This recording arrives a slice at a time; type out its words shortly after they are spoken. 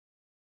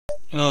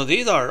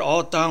These are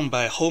all done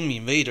by home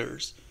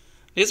invaders.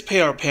 This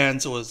pair of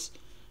pants was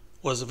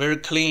very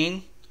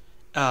clean,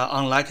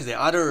 unlike the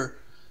other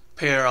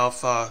pair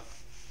of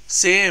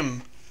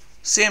same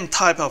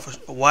type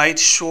of white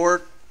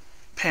short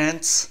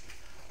pants,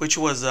 which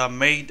was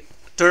made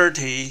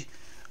dirty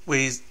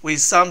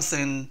with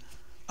something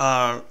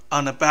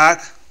on the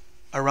back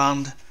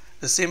around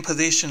the same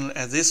position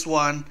as this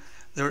one.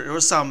 There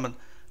were some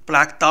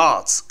black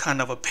dots,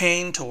 kind of a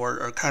paint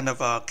or kind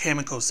of a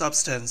chemical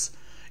substance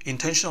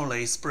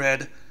intentionally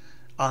spread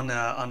on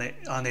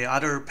the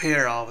other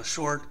pair of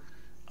short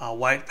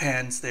white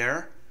pants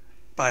there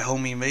by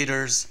home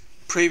invaders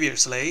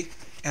previously,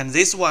 and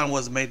this one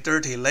was made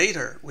dirty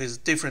later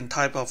with different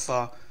type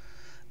of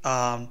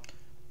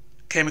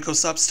chemical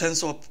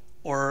substance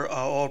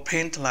or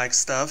paint like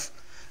stuff,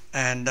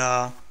 and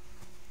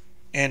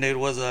it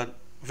was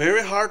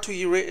very hard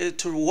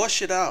to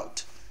wash it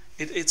out.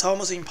 It's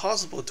almost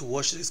impossible to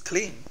wash this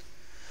clean.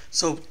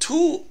 So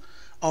two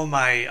of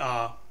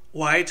my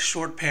white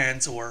short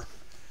pants were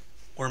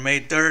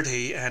made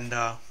dirty, and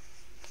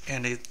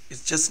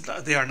it's just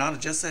they are not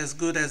just as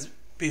good as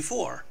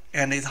before,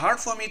 and it's hard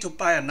for me to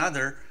buy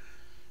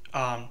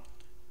um,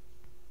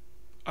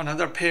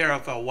 another pair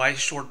of white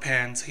short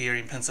pants here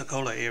in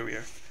Pensacola area.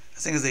 I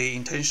think they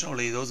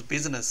intentionally, those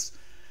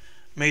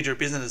major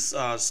business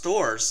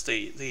stores,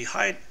 they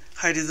hide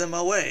them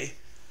away,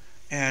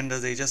 and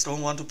they just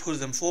don't want to put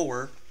them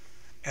forward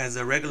as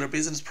a regular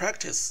business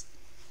practice.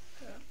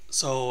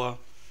 So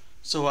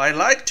I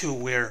like to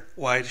wear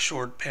white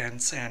short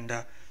pants,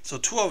 and so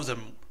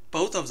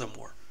both of them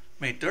were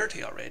made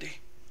dirty already.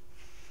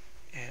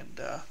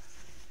 And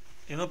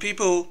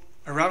people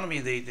around me,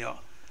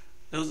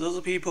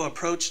 those people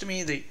approached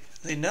me.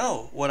 They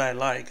know what I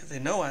like. They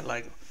know I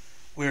like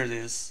wear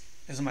this.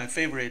 This is my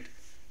favorite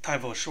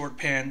type of short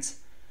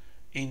pants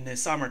in the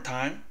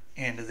summertime,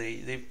 and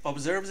they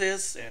observe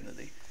this, and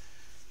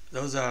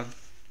those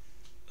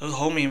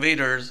home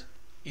invaders,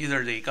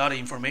 either they got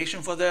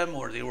information for them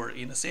or they were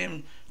in the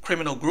same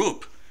criminal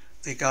group.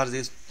 They got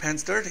these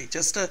pants dirty,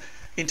 just to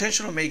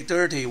intentionally make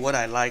dirty what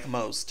I like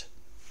most.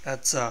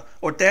 That's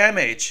or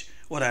damage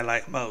what I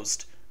like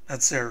most.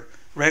 That's their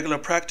regular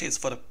practice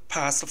for the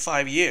past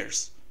 5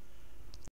 years.